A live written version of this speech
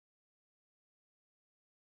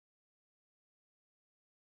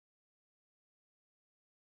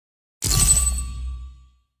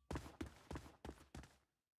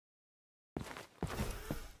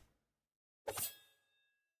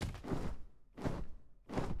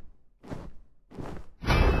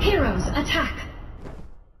attack!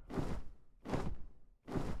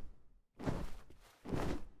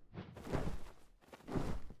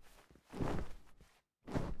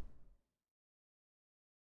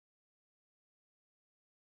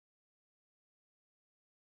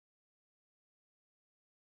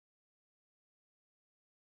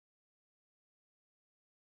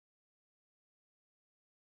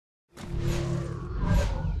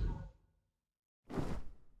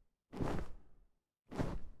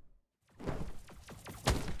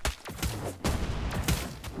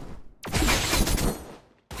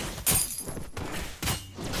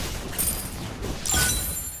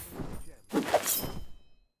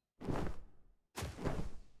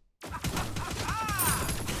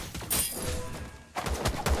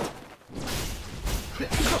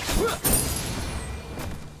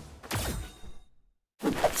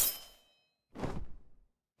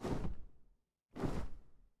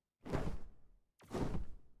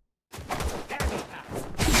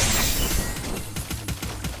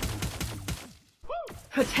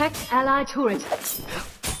 Protect ally turret.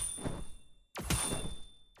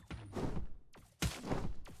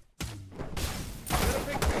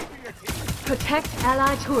 Protect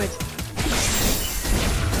ally turret.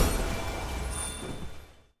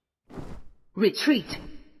 Retreat.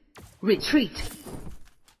 Retreat.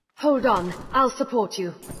 Hold on, I'll support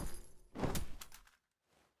you.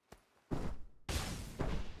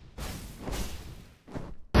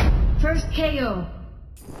 First KO.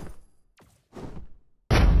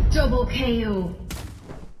 Double KO.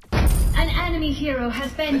 An enemy hero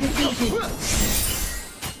has been defeated.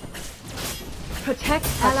 Protect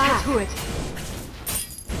ally turret.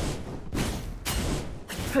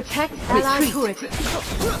 Protect ally turret.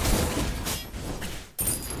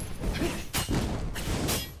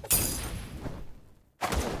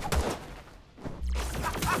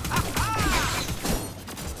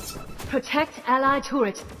 Protect ally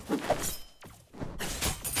turret.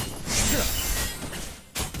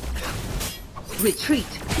 Retreat.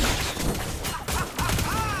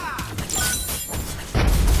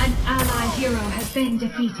 An ally hero has been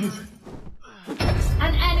defeated.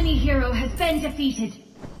 An enemy hero has been defeated.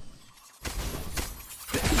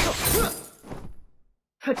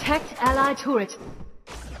 Protect ally turret.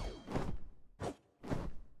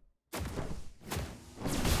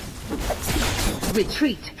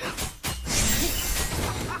 Retreat.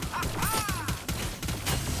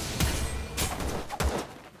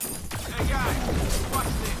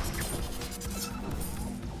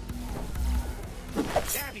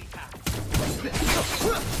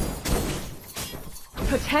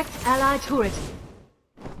 Protect ally turret.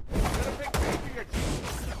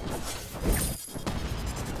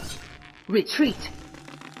 Retreat.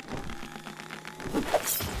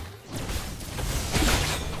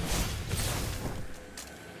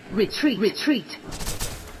 Retreat. Retreat.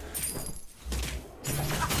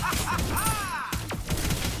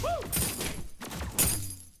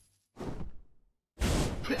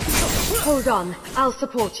 Hold on, I'll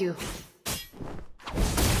support you.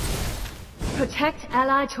 Protect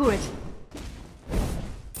ally turret.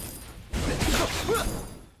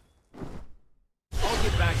 I'll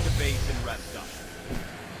get back to base and rest up.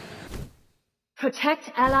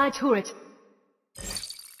 Protect ally turret.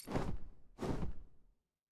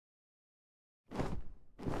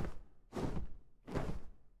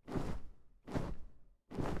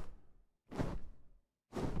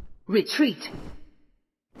 Retreat.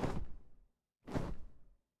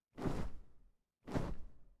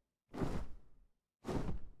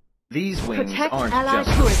 These wings Protect aren't ally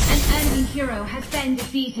just... turret. An enemy hero has been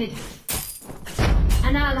defeated.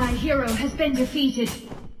 An ally hero has been defeated.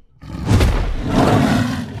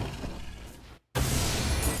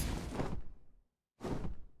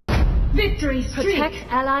 Victory streak. Protect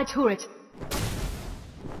ally turret.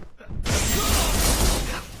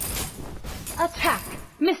 Attack.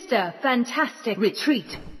 Mr. Fantastic.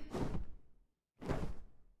 Retreat.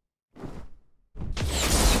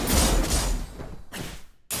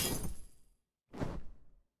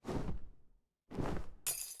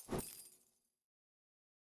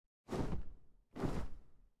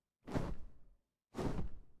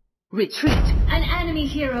 Retreat. An enemy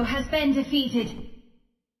hero has been defeated.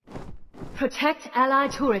 Protect ally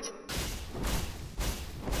turret.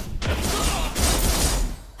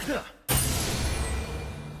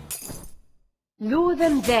 Lure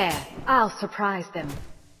them there. I'll surprise them.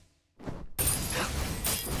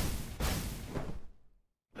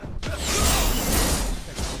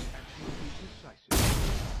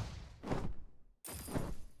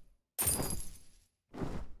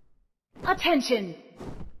 Attention!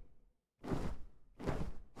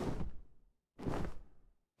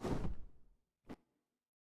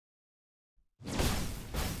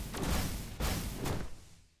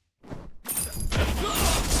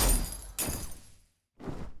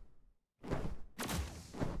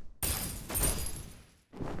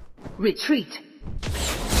 Retreat.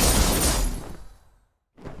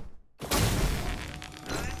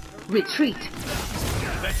 Retreat.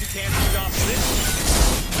 Bet you can't stop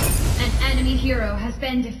this. An enemy hero has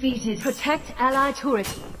been defeated. Protect ally turret.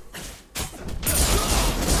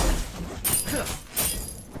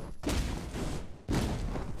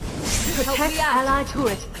 Protect ally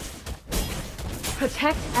turret.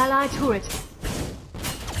 Protect ally turret.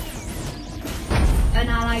 An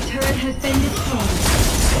allied turret has been destroyed.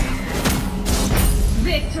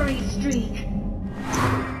 Victory streak.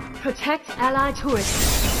 Protect ally turret.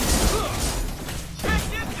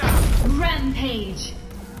 Rampage.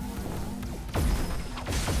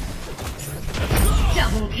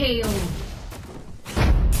 Double KO.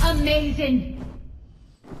 Amazing.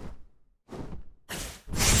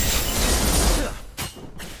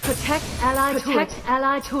 Protect ally turret. Protect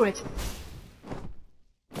ally turret.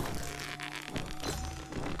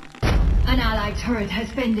 An allied turret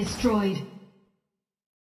has been destroyed.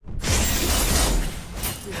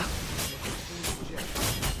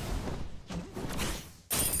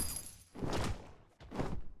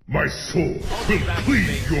 My sword will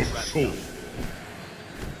cleave your soul.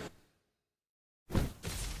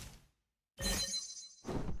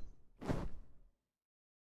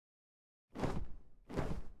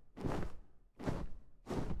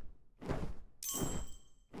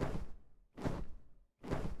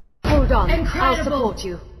 Hold on, Incredible. I'll support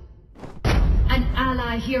you. An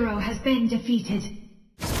ally hero has been defeated.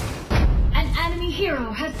 An enemy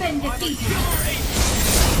hero has been defeated.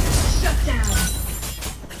 Shut down.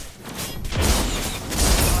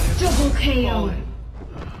 Double KO.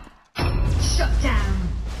 Shut down.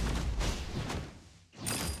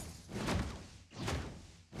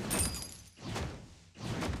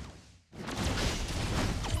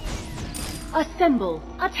 Assemble.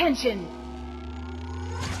 Attention.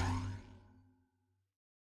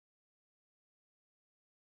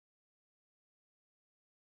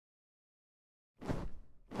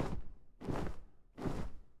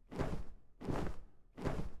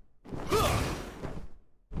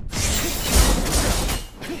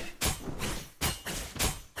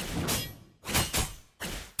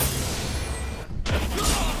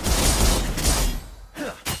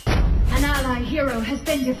 Hero has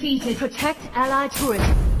been defeated. Protect ally turret.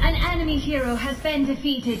 An enemy hero has been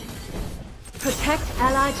defeated. Protect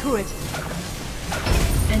ally turret.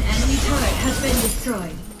 An enemy turret has been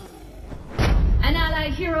destroyed. An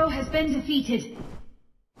allied hero has been defeated.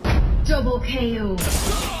 Double KO.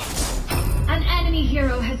 An enemy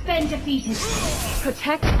hero has been defeated.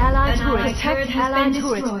 Protect ally An turret. allied turret Protect has ally been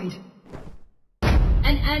turret. destroyed.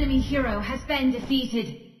 An enemy hero has been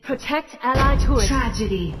defeated. Protect ally turret.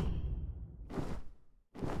 Tragedy.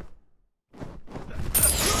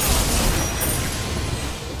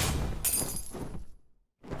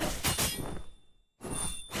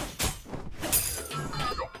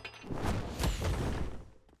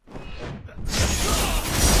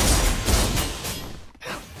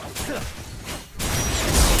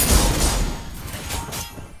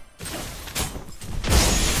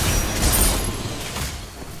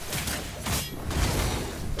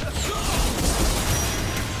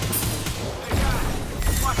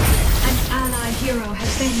 Hero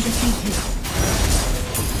has been defeated.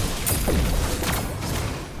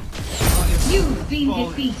 You've been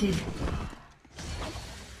defeated.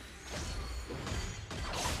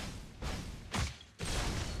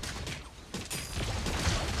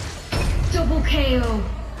 Double KO.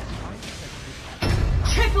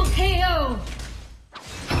 Triple KO.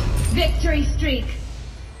 Victory streak.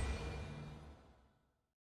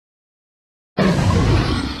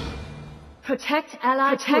 Protect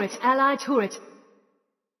ally turret. Protect ally turret.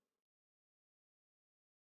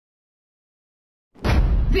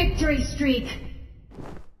 Victory streak.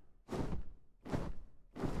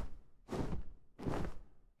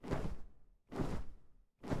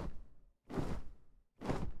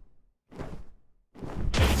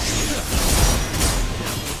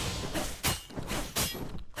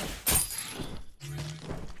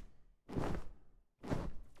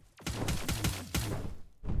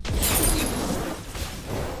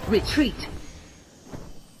 Retreat.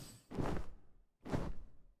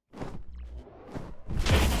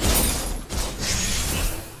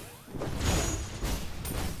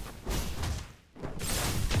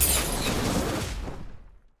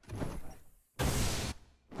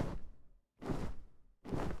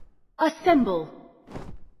 Assemble.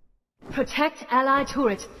 Protect ally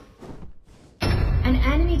turret. An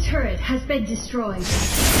enemy turret has been destroyed.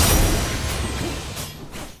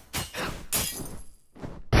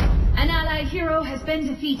 An allied hero has been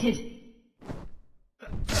defeated.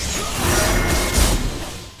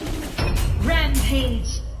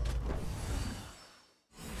 Rampage.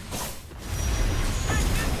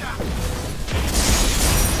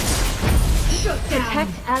 Shut down.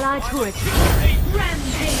 Protect allied turret.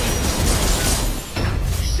 Rampage.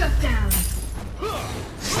 Shut down.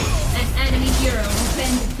 An enemy hero has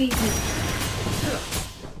been defeated.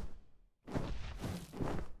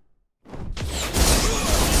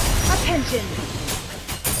 Attention.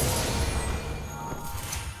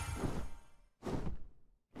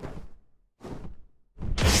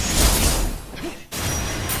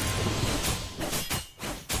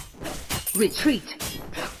 Retreat.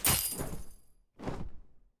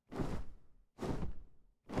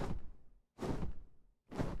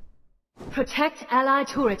 Protect allied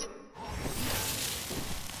turret.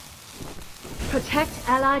 Protect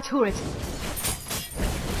allied turret.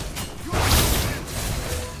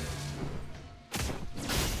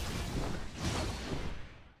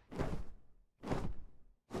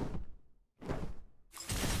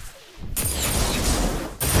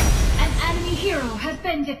 An enemy hero has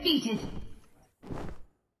been defeated.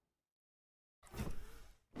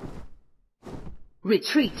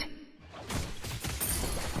 Retreat.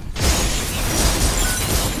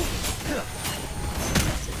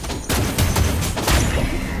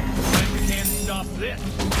 Can't stop this.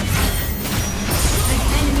 An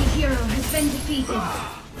enemy hero has been defeated.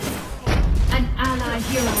 An ally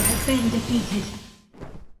hero has been defeated.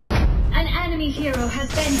 An enemy hero has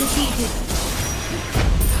been defeated.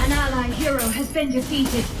 An ally hero has been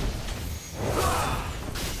defeated.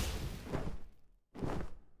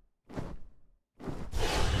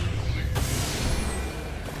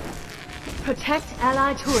 Protect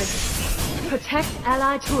allied turret. Protect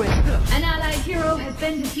allied turret. An ally hero has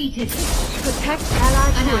been defeated. Protect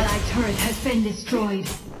allied An turret. allied turret has been destroyed.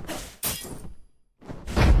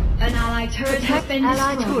 An allied turret has Protect been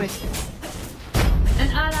allied destroyed. turret. An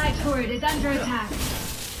allied turret is under attack.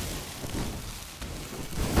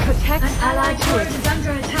 Protect An allied allied turret turret. is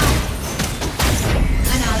under attack.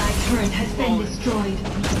 An allied turret has been destroyed.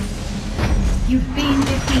 You've been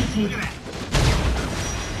defeated.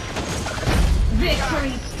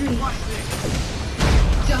 Victory streak.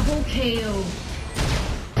 Double KO.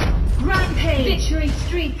 Rampage. Victory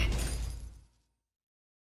streak.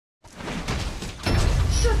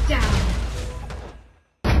 Shut down.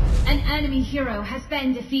 An enemy hero has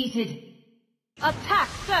been defeated. Attack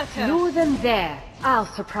Surtur. Lure them there. I'll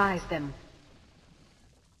surprise them.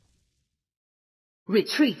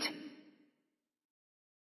 Retreat.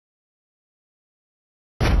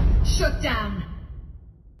 Shut down.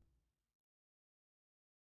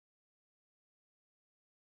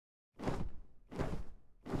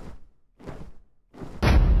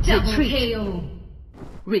 Double Retreat. KO.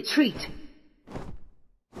 Retreat.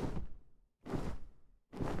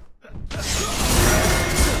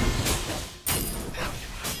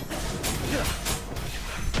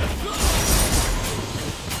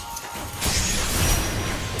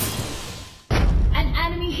 An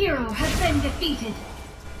enemy hero has been defeated.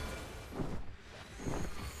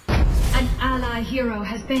 An ally hero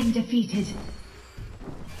has been defeated.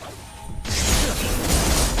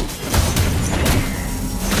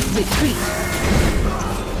 Retreat.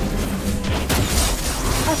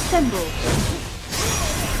 Assemble.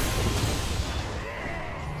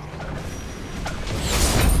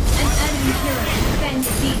 An enemy hero has been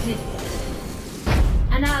defeated.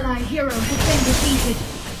 An ally hero has been defeated.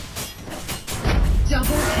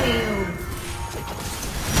 Double KO.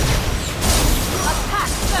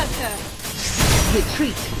 Attack Surtur.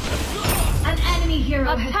 Retreat. An enemy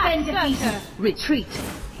hero has Attack been defeated. Surtur. Retreat.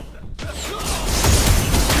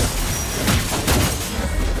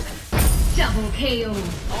 Double KO.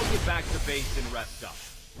 I'll get back to base and rest up.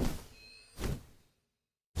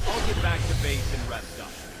 I'll get back to base and rest up.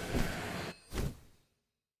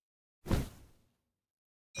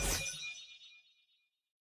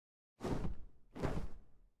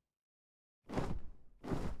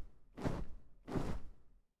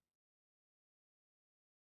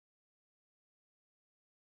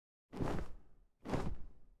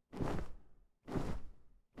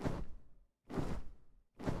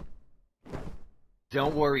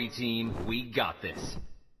 Don't worry, team. We got this.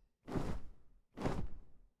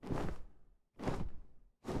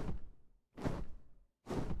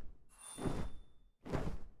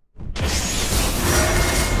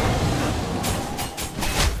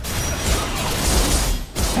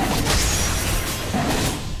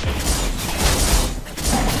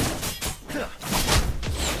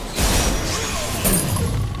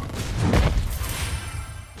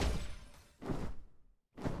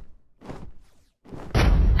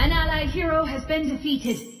 Hero has been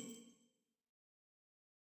defeated.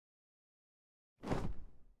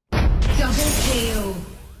 Double KO.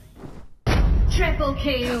 Triple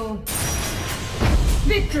KO.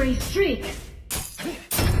 Victory streak.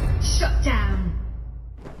 Shut down.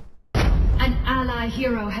 An ally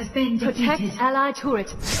hero has been defeated. Protect ally turret.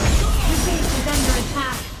 Your base is under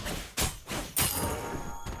attack.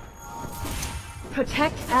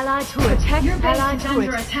 Protect ally turret. Protect Your base ally is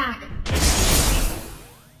under turret. attack.